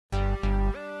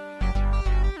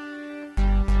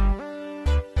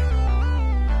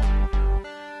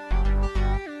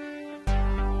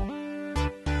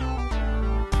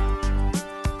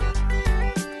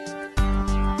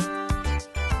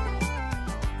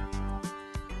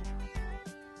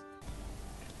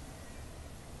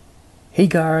Hey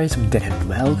guys, I'm Dan and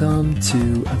welcome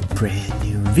to a brand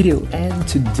new video, and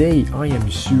today I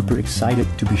am super excited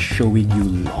to be showing you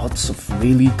lots of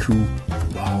really cool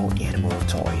wild animal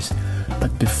toys.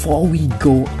 But before we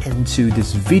go into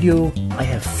this video, I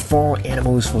have 4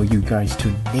 animals for you guys to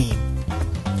name.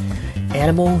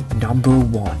 Animal number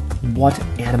 1. What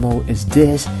animal is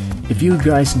this? If you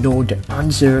guys know the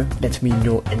answer, let me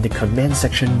know in the comment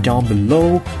section down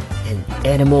below. And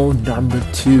animal number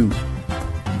 2.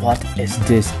 What is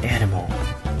this animal?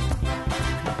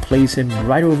 I'll place him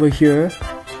right over here.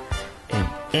 And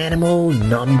animal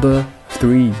number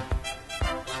 3.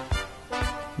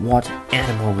 What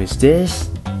animal is this?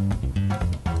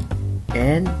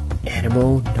 And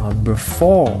animal number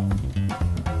 4.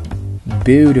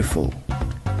 Beautiful.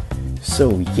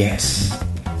 So yes,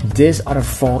 these are the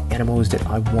 4 animals that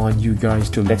I want you guys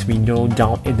to let me know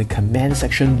down in the comment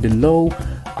section below.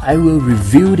 I will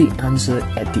reveal the answer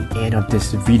at the end of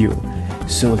this video.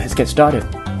 So let's get started.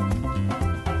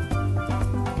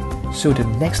 So the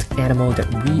next animal that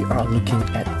we are looking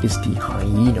at is the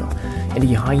hyena. And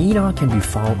the hyena can be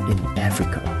found in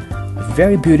Africa. A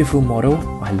very beautiful model.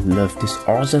 I love these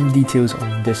awesome details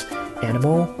on this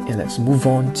animal. And let's move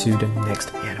on to the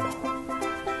next animal.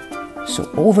 So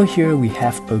over here we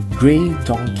have a grey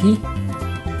donkey.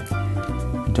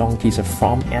 Donkey is a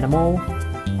farm animal.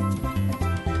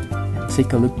 And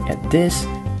take a look at this.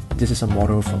 This is a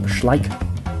model from Schleich.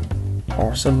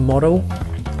 Awesome model.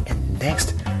 And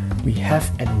next we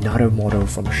have another model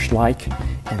from Schleich,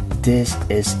 and this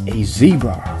is a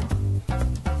zebra.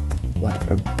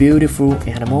 What a beautiful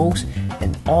animals,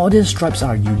 and all these stripes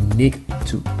are unique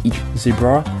to each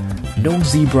zebra. No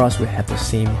zebras will have the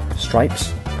same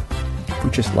stripes,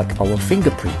 which is like our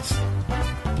fingerprints.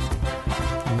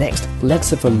 Next,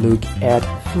 let's have a look at,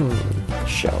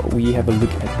 shall we have a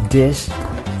look at this?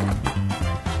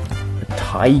 A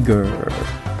tiger.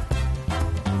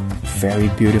 Very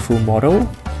beautiful model.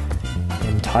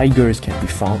 And tigers can be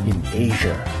found in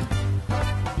Asia.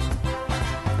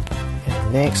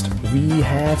 And next, we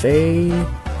have a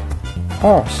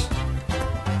horse.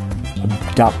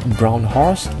 A dark brown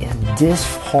horse, and this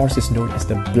horse is known as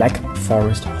the Black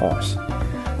Forest horse.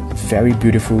 Very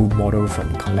beautiful model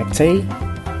from Collecte.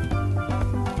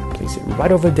 Place it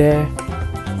right over there.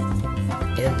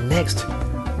 And next,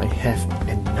 I have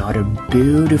another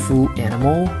beautiful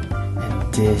animal,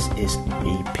 and this is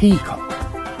a peacock.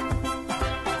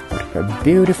 What a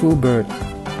beautiful bird.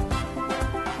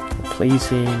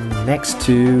 Placing next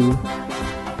to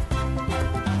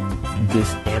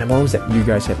these animals that you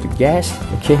guys have to guess,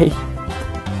 okay?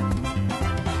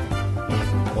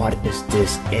 And what is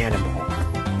this animal?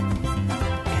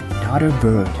 Another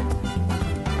bird,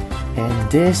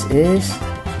 and this is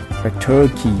a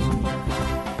turkey.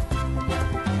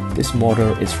 This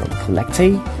model is from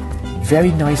Collecte,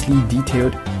 very nicely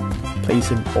detailed. Place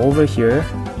him over here.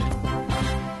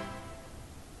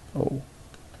 Oh.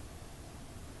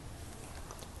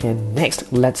 And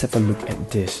next, let's have a look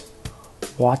at this.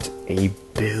 What a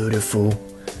beautiful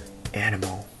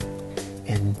animal.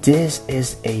 And this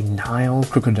is a Nile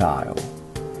crocodile.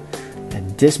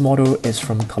 And this model is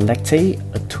from Collecte,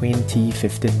 a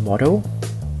 2015 model.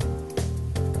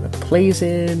 I'm gonna place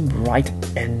him right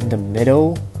in the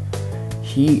middle.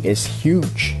 He is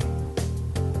huge.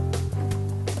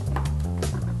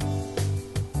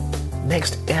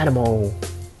 Next animal,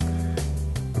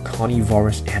 a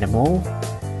carnivorous animal.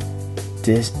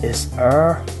 This is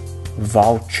a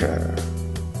vulture.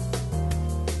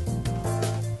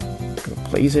 I'm gonna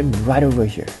place him right over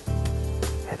here.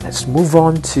 Let's move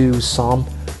on to some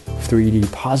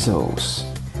 3D puzzles.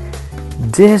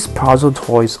 These puzzle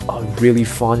toys are really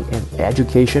fun and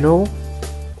educational.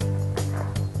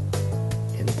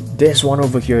 And this one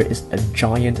over here is a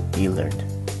giant eland.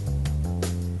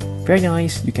 Very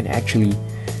nice. You can actually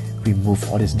remove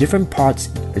all these different parts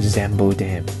and assemble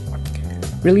them.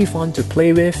 Really fun to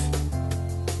play with.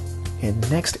 And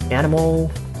next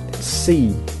animal, let's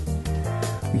see.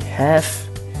 We have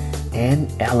an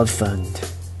elephant.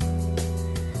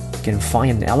 You can find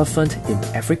an elephant in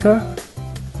Africa,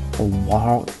 a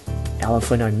wild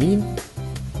elephant I mean.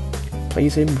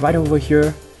 Place him right over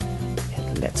here,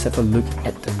 and let's have a look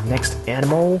at the next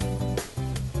animal.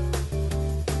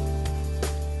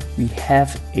 We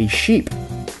have a sheep.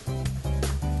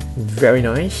 Very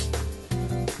nice.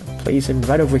 Place him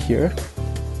right over here.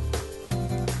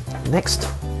 Next,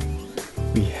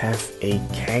 we have a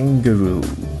kangaroo.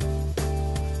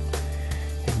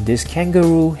 And this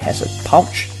kangaroo has a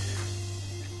pouch.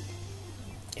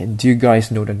 And do you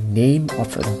guys know the name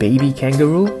of a baby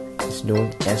kangaroo? It's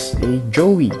known as a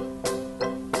joey.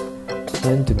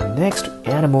 And the next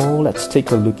animal, let's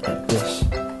take a look at this.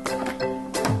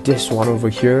 This one over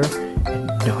here,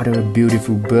 another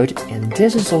beautiful bird, and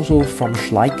this is also from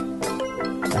Schleich,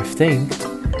 I think,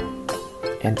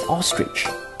 an ostrich.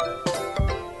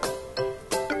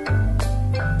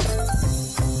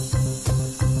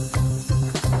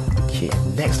 Okay,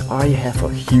 next I have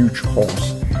a huge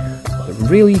horse. A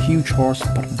really huge horse,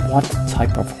 but what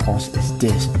type of horse is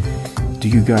this? Do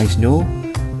you guys know?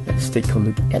 Let's take a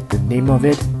look at the name of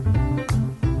it.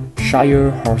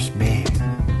 Shire Horseman.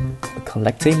 A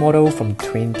collector model from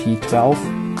 2012.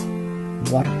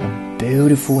 What a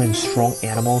beautiful and strong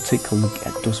animal. Take a look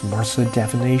at those muscle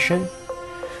definition.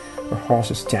 A horse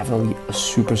is definitely a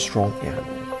super strong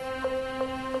animal.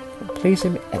 I'll place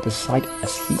him at the side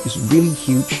as he is really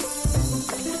huge.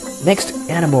 Next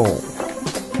animal.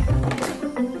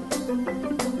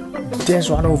 This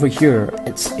one over here,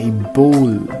 it's a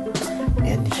bull,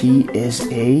 and he is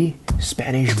a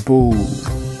Spanish bull.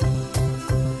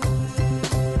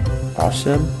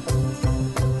 Awesome.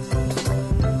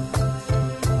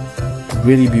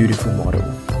 Really beautiful model.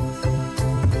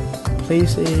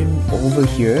 Place him over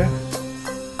here,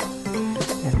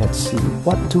 and let's see,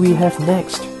 what do we have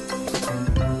next?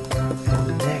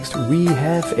 Next we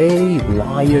have a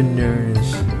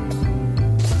lioness.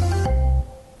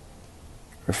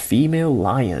 A female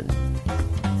lion,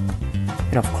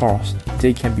 and of course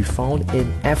they can be found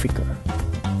in Africa.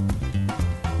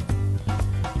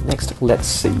 Next, let's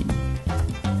see,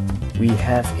 we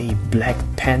have a black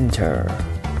panther.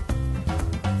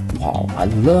 Wow, I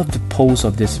love the pose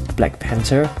of this black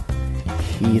panther.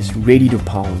 He is ready to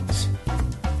pounce.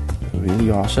 Really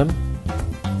awesome.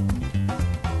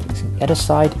 Place him at the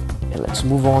side, and let's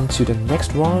move on to the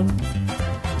next one.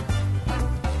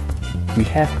 We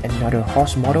have another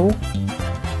horse model,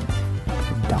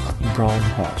 a dark brown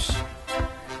horse.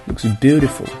 Looks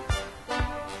beautiful.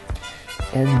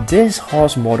 And this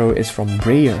horse model is from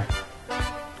Breyer,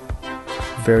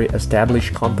 very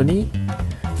established company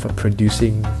for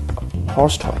producing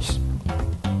horse toys.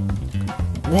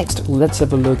 Next, let's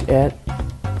have a look at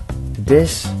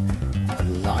this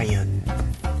lion.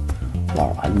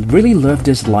 Wow, I really love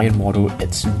this lion model.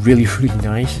 It's really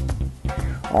nice.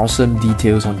 Awesome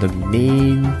details on the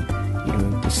mane,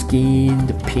 the skin,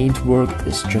 the paintwork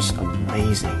is just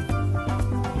amazing.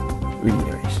 Really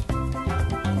nice.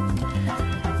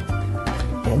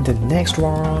 And the next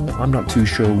one, I'm not too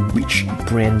sure which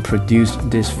brand produced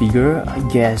this figure. I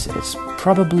guess it's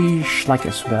probably Schleich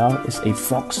as well. It's a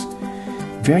fox.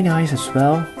 Very nice as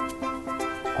well.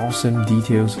 Awesome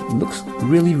details. Looks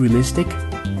really realistic.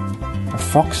 A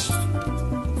fox.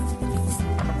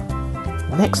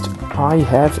 Next, I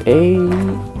have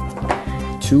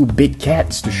two big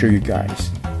cats to show you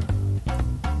guys.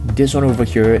 This one over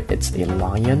here, it's a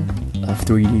lion, a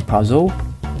 3D puzzle.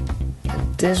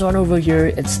 And this one over here,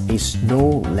 it's a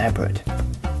snow leopard,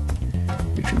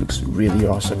 which looks really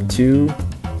awesome too.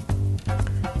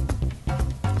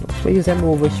 We'll place them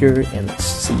over here, and let's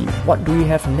see, what do we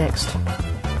have next?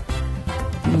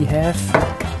 We have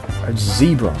a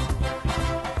zebra,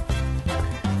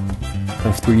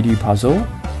 a 3D puzzle,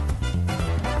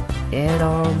 and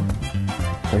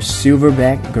a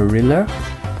silverback gorilla.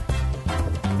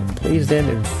 Place them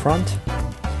in front,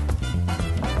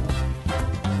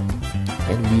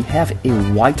 and we have a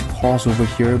white horse over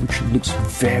here, which looks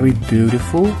very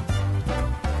beautiful.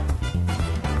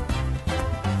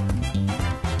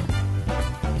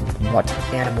 What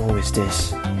animal is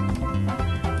this?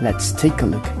 Let's take a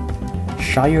look.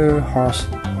 Shire horse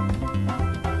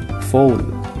foal.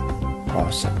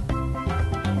 Awesome.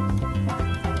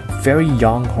 Very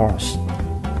young horse.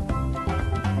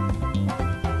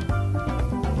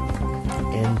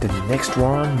 And the next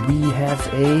one, we have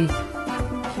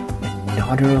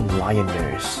another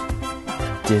lioness.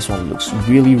 This one looks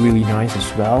really nice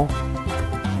as well.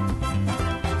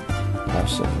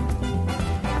 Awesome.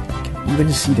 You can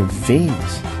even see the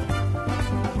veins.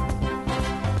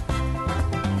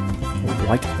 A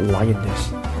white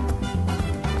lioness.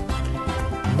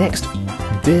 Next,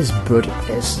 this bird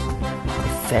is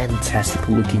a fantastic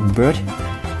looking bird.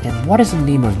 And what is the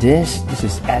name of this? This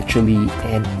is actually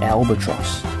an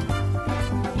albatross.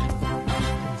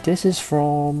 This is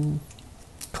from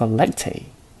Collecte.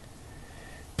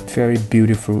 Very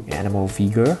beautiful animal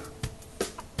figure.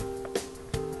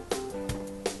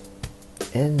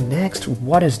 And next,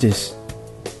 what is this?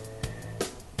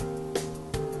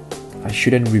 I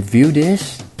shouldn't review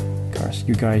this because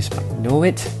you guys might know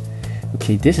it.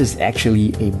 Okay, this is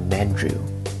actually a mandrill.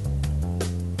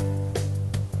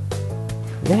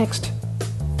 Next,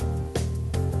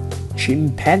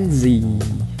 chimpanzee.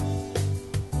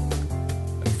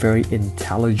 A very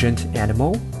intelligent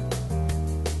animal.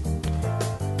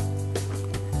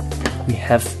 We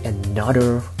have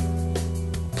another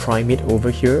primate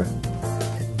over here,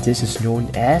 and this is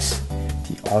known as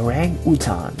the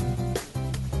orangutan.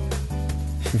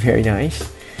 Very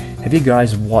nice. Have you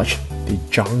guys watched the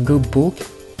Jungle Book?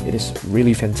 It is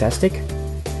really fantastic.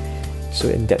 So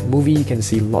in that movie you can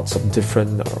see lots of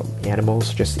different animals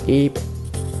such as ape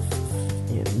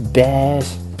and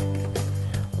bears,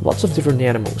 lots of different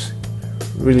animals.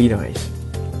 Really nice.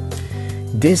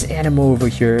 This animal over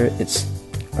here, it's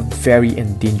a very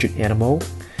endangered animal.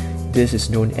 This is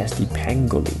known as the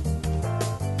pangolin.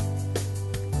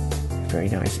 Very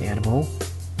nice animal.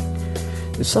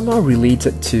 It's somehow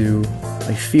related to,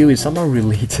 I feel it's somehow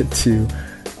related to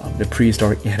the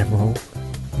prehistoric animal.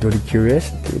 Really curious.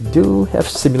 They do have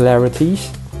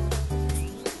similarities.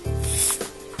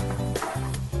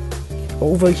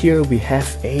 Over here we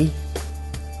have a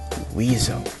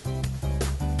weasel.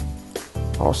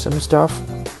 Awesome stuff.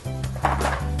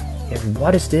 And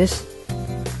what is this?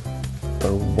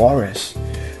 A walrus.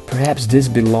 Perhaps this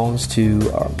belongs to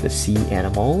the sea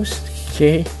animals.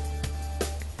 Okay.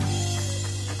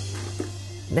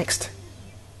 Next.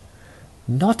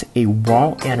 Not a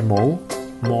wild animal,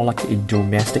 more like a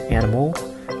domestic animal,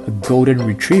 a golden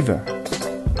retriever,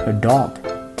 a dog.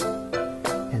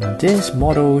 And this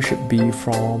model should be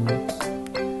from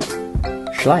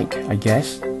Schleich, I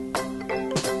guess. And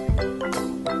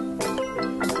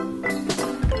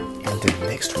the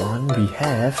next one we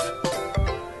have,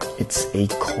 it's a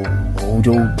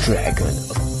Komodo dragon,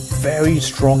 a very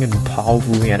strong and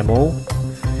powerful animal.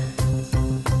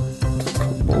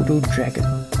 Komodo dragon.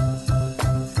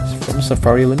 It's from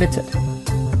Safari Limited.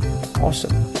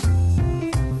 Awesome.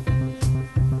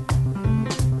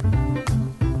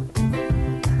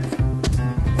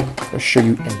 I'll show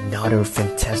you another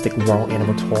fantastic wild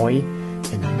animal toy.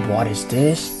 And what is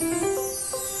this?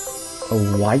 A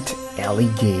white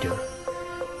alligator.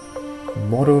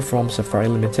 Model from Safari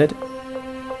Limited.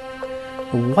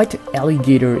 A white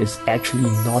alligator is actually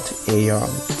not a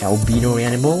albino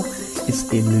animal.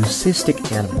 It's a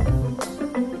leucistic animal.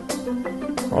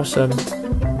 Awesome.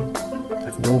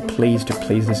 No place to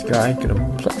place this guy.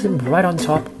 Gonna place him right on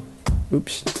top.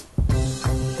 Oops.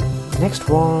 Next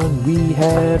one we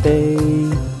have a...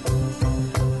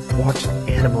 What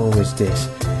animal is this?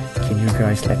 Can you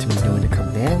guys let me know in the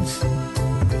comments?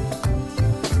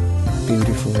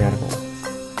 Beautiful animal.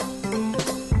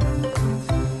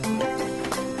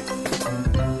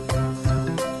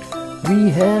 We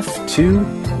have two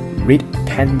red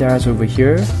pandas over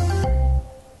here.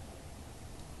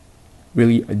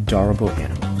 Really adorable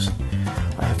animals.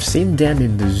 I have seen them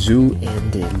in the zoo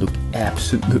and they look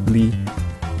absolutely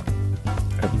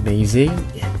amazing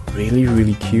and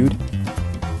really cute.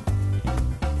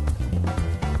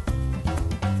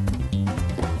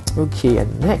 Okay,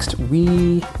 and next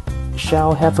we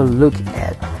shall have a look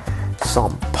at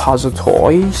some puzzle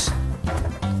toys.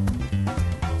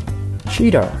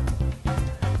 Cheetah,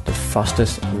 the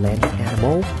fastest land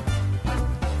animal.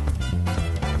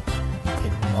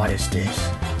 What is this?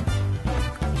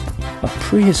 A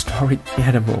prehistoric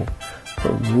animal,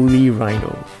 a woolly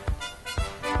rhino.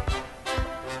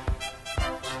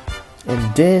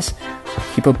 And this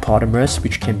hippopotamus,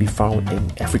 which can be found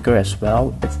in Africa as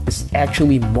well, is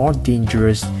actually more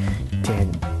dangerous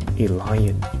than a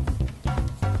lion.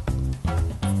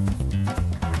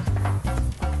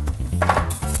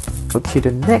 Okay,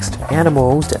 the next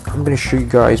animals that I'm gonna show you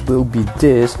guys will be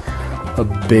this, a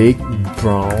big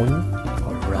brown,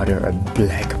 rather a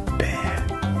black bear.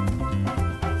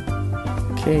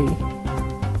 Okay.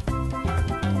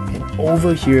 And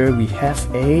over here we have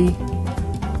a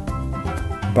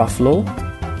buffalo.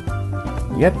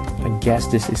 Yep, I guess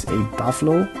this is a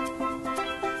buffalo.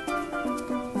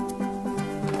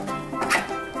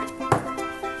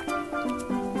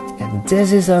 And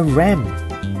this is a ram.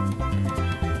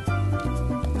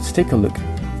 Let's take a look.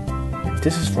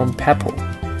 This is from Peppo,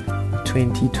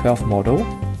 2012 model.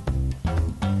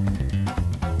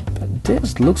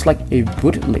 This looks like a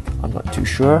bootleg, I'm not too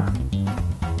sure.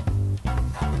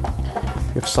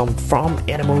 We have some farm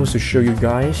animals to show you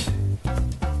guys.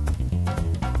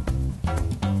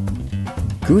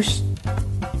 Goose,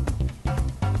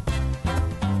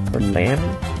 a lamb,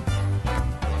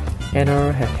 and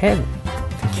a hen.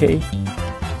 Okay,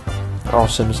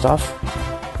 awesome stuff.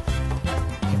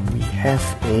 And we have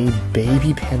a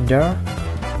baby panda,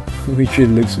 which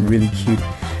looks really cute.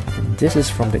 This is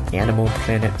from the Animal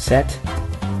Planet set.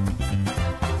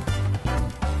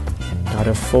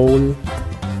 Another foal.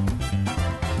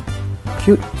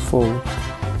 Cute foal.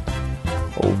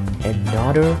 Oh,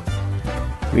 another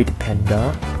red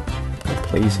panda.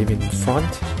 place him in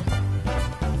front.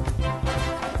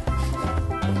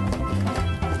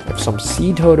 Have some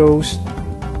sea turtles.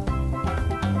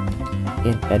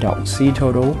 An adult sea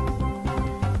turtle.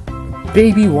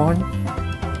 Baby one,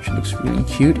 which looks really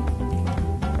cute.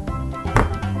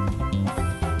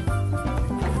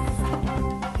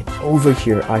 And over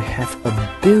here I have a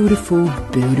beautiful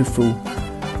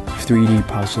 3D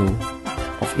puzzle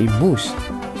of a moose.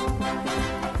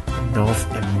 North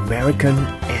American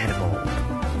animal.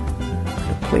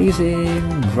 The place is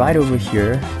right over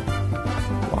here.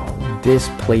 Wow, this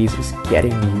place is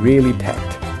getting really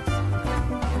packed.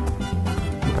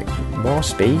 Like more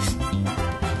space.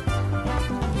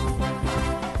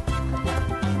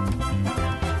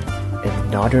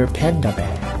 Another panda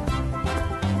bear.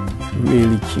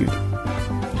 Really cute.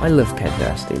 I love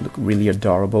pandas, they look really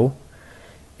adorable.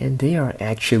 And they are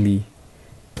actually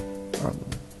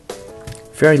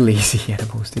very lazy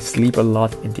animals. They sleep a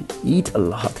lot and they eat a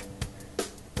lot.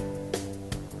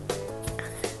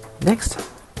 Next,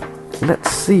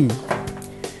 let's see.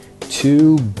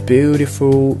 Two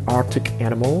beautiful Arctic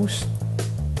animals.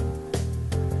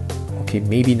 Okay,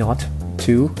 maybe not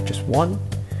two, just one.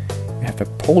 We have a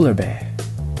polar bear.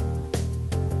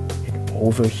 And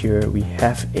over here we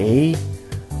have a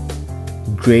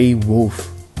gray wolf.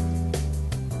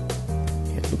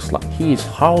 It looks like he is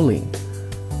howling.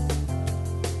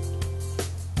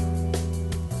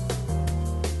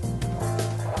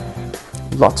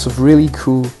 Lots of really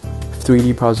cool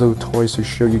 3D puzzle toys to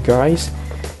show you guys.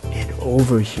 And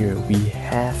over here we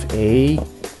have a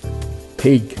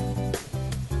pig.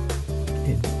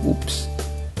 And oops,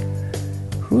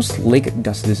 whose leg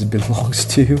does this belongs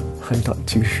to? I'm not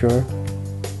too sure.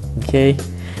 Okay.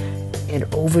 And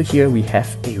over here we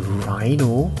have a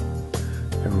rhino,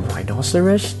 a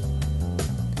rhinoceros,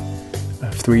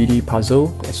 a 3D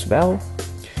puzzle as well.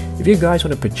 If you guys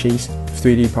want to purchase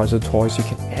 3D puzzle toys, you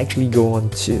can actually go on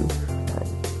to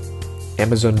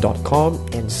Amazon.com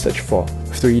and search for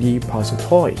 3D puzzle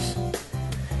toys.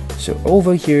 So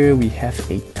over here we have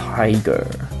a tiger.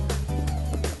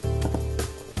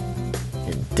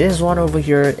 And this one over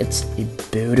here, it's a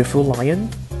beautiful lion.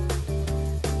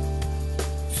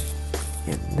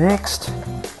 And next,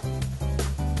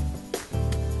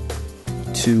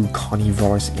 two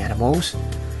carnivorous animals.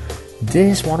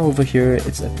 This one over here,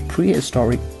 it's a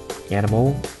prehistoric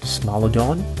animal,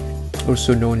 Smilodon,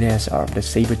 also known as the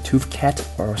saber-toothed cat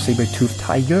or saber-toothed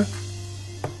tiger.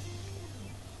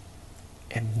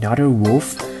 Another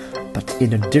wolf, but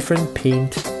in a different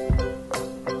paint.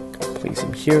 I'll place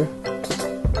him here.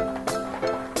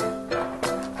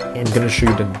 And I'm gonna show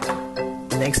you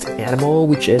the next animal,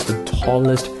 which is the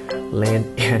tallest land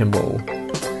animal.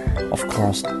 Of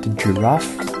course, the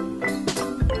giraffe.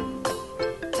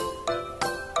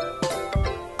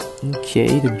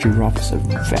 Okay, the giraffe is a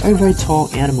very tall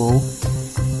animal.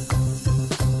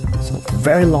 It's a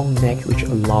very long neck which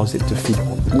allows it to feed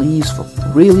on leaves from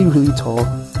really tall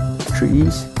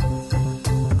trees.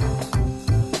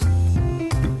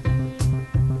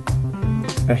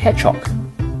 A hedgehog.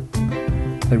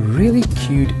 A really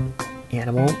cute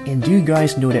animal. And do you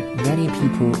guys know that many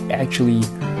people actually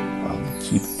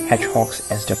keep hedgehogs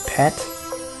as their pet?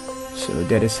 So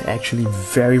that is actually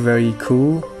very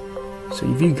cool. So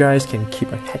if you guys can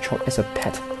keep a hedgehog as a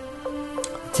pet,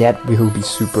 that will be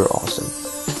super awesome.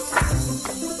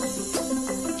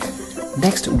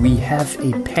 Next we have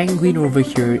a penguin over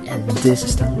here, and this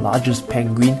is the largest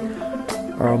penguin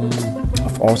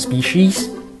of all species,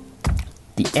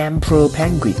 the emperor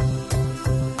penguin.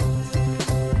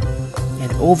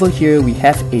 And over here we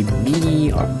have a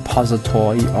mini puzzle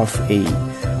toy of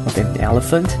an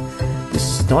elephant.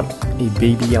 This is not a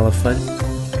baby elephant,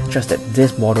 just that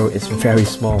this model is very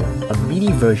small, a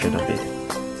mini version of it.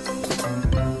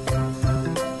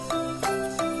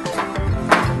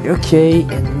 Okay,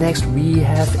 and next we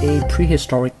have a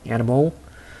prehistoric animal,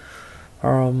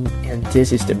 and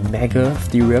this is the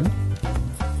Megatherium.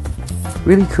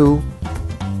 Really cool.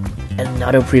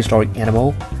 Another prehistoric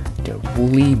animal, the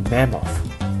woolly mammoth.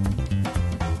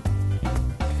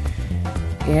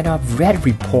 And I've read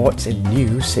reports and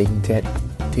news saying that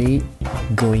they are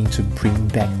going to bring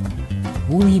back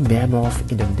woolly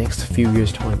mammoth in the next few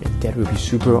years' time, and that will be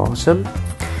super awesome.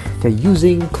 They're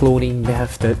using cloning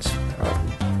methods,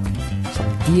 some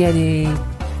DNA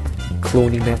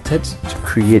cloning methods to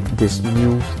create this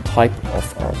new type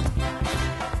of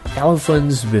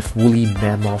elephants with woolly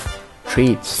mammoth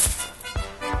traits.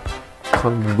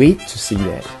 Can't wait to see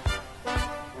that.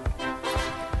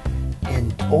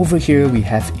 And over here we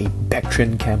have a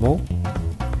Bactrian camel.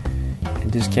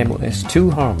 This camel has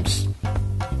two arms.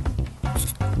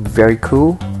 Very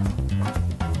cool.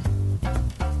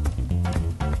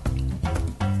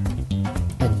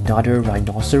 another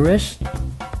rhinoceros,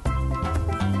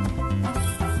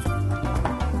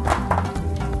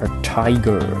 a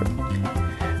tiger,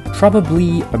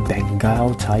 probably a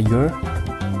Bengal tiger.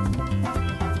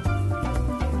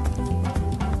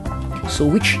 So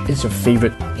which is your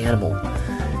favorite animal?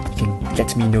 You can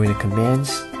let me know in the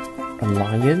comments. A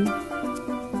lion.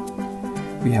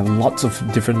 We have lots of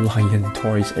different lion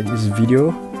toys in this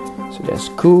video, so that's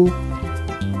cool.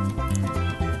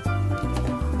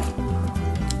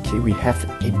 Okay, we have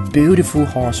a beautiful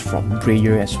horse from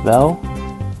Breyer as well.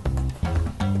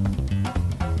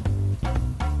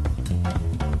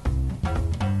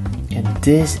 And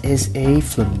this is a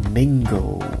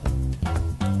flamingo.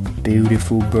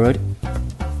 Beautiful bird.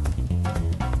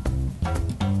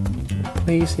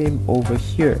 Place him over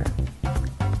here.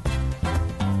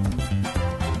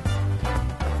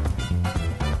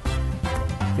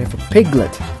 We have a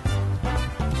piglet.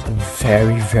 A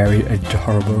very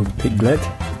adorable piglet.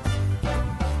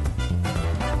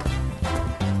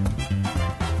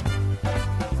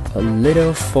 A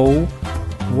little foal.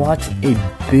 What a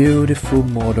beautiful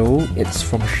model. It's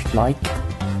from Schleich.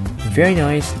 Very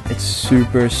nice. It's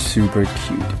super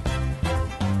cute.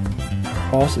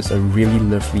 Horse is a really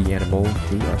lovely animal.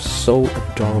 They are so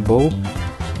adorable.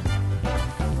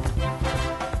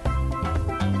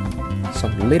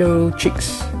 Some little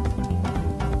chicks.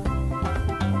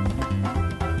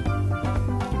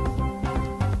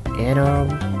 And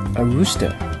a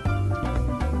rooster.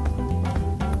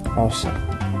 Awesome.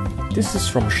 This is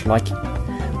from Schleich.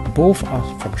 Both are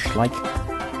from Schleich.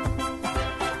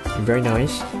 Very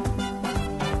nice.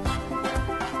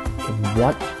 And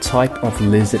what type of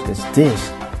lizard is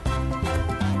this?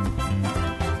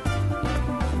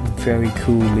 Very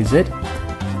cool lizard.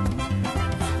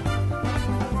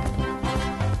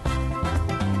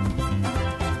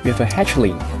 We have a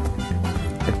hatchling,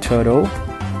 a turtle,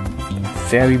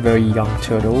 very young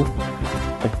turtle,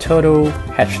 a turtle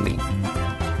hatchling,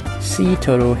 sea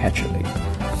turtle hatchling,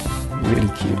 really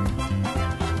cute.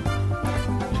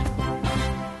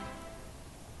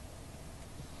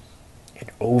 And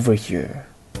over here,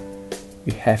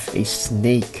 we have a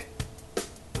snake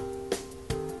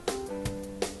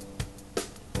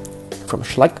from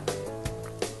Schleich.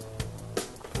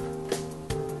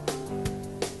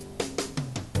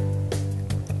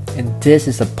 And this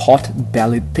is a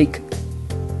pot-bellied pig.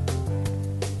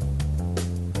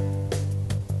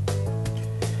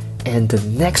 And the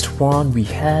next one we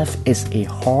have is a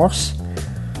horse,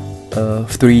 a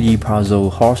 3D puzzle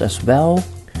horse as well.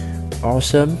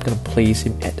 Awesome. Gonna place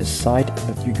him at the side,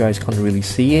 but you guys can't really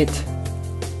see it.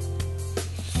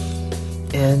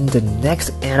 And the next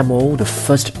animal, the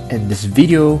first in this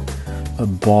video, a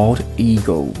bald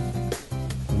eagle.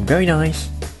 Very nice.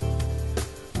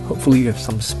 Hopefully you have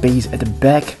some space at the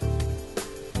back.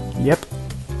 Yep.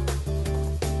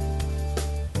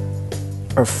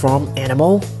 A farm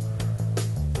animal,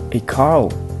 a cow.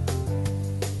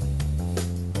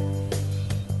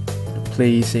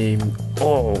 Place him.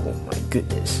 Oh my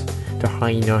goodness, the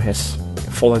hyena has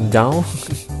fallen down.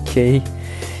 Okay.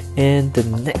 And the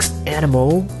next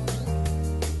animal,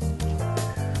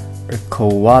 a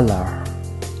koala.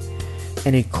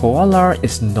 And a koala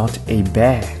is not a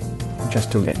bear,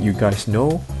 just to let you guys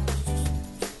know.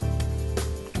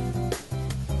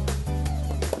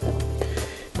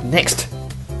 Next,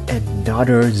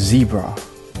 another zebra.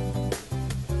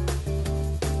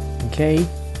 Okay.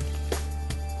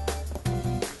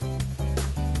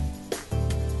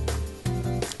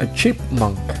 A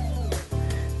chipmunk.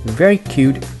 Very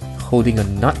cute, holding a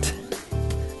nut.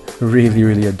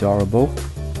 Really adorable.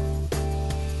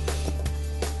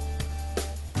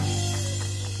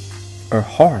 A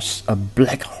horse, a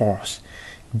black horse.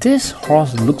 This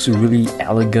horse looks really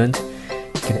elegant.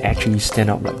 It can actually stand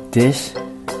up like this,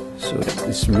 so that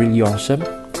is really awesome.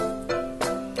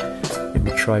 Let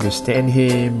me try to stand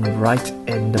him right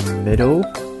in the middle.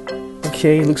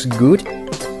 Okay, looks good.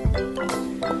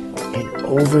 And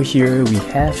over here we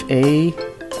have a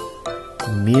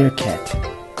meerkat.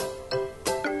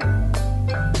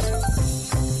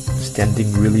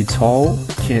 Standing really tall,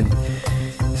 and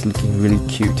it's looking really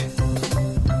cute.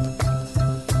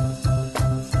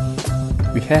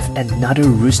 We have another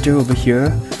rooster over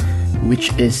here,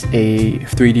 which is a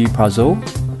 3D puzzle.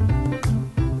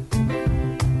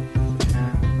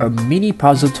 A mini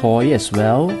puzzle toy as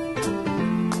well.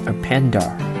 A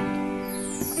panda.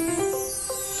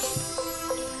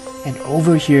 And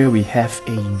over here we have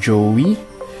a joey.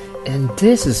 And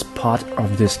this is part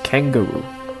of this kangaroo.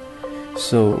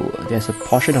 So there's a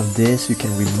portion of this, you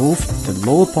can remove the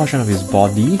lower portion of his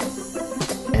body,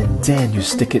 and then you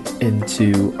stick it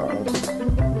into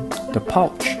the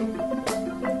pouch.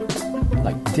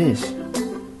 this.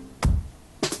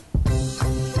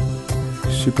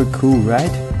 Super cool,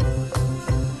 right?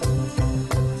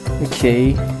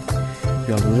 Okay,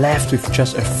 you're left with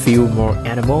just a few more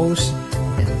animals,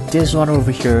 and this one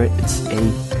over here, it's a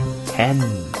hen.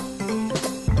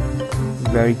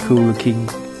 Very cool looking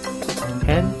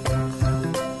hen.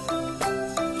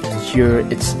 And here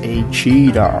it's a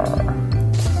cheetah.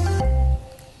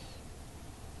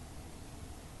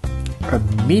 A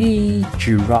mini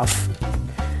giraffe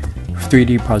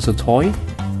 3D puzzle toy.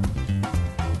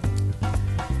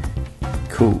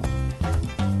 Cool.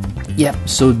 Yep,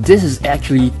 so this is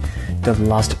actually the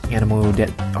last animal that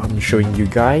I'm showing you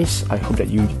guys. I hope that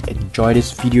you enjoy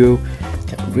this video.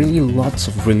 There are really lots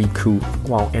of really cool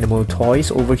animal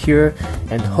toys over here,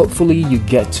 and hopefully you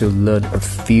get to learn a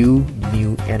few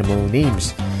new animal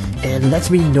names. And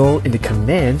let me know in the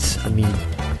comments,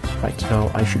 right now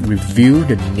I should review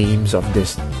the names of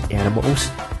these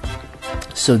animals.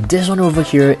 So this one over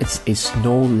here, it's a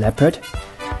snow leopard.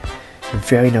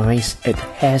 Very nice. It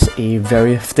has a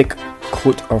very thick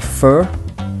coat of fur.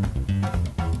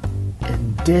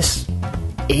 And this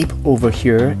ape over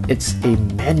here, it's a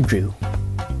mandrill.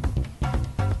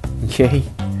 Okay,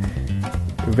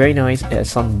 very nice. It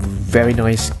has some very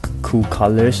nice cool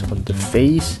colors on the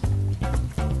face.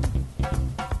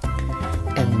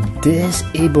 And this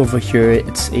ape over here,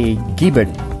 it's a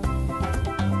gibbon.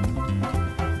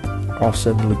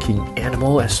 Awesome looking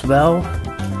animal as well.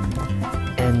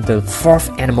 And the fourth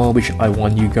animal which I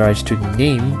want you guys to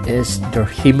name is the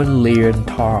Himalayan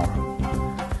tar.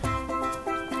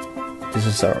 This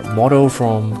is a model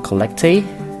from Collecte.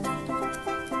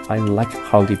 I like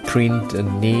how they print the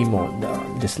name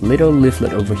on this little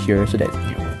leaflet over here, so that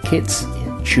kids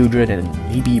and children and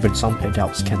maybe even some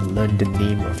adults can learn the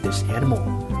name of this animal.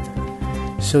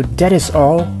 So that is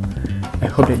all. I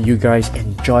hope that you guys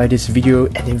enjoy this video,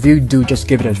 and if you do, just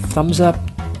give it a thumbs up,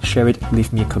 share it,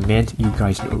 leave me a comment. You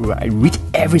guys know I read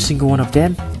every single one of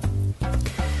them.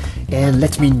 And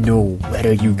let me know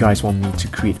whether you guys want me to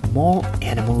create more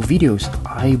animal videos.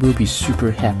 I will be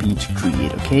super happy to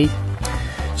create, okay?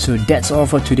 So that's all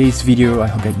for today's video. I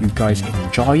hope that you guys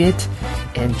enjoy it,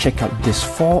 and check out these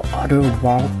 4 other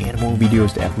wild animal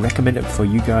videos that I've recommended for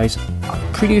you guys.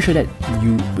 I'm pretty sure that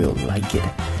you will like it.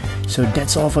 So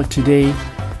that's all for today.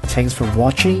 Thanks for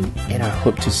watching, and I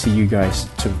hope to see you guys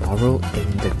tomorrow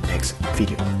in the next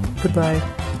video. Goodbye.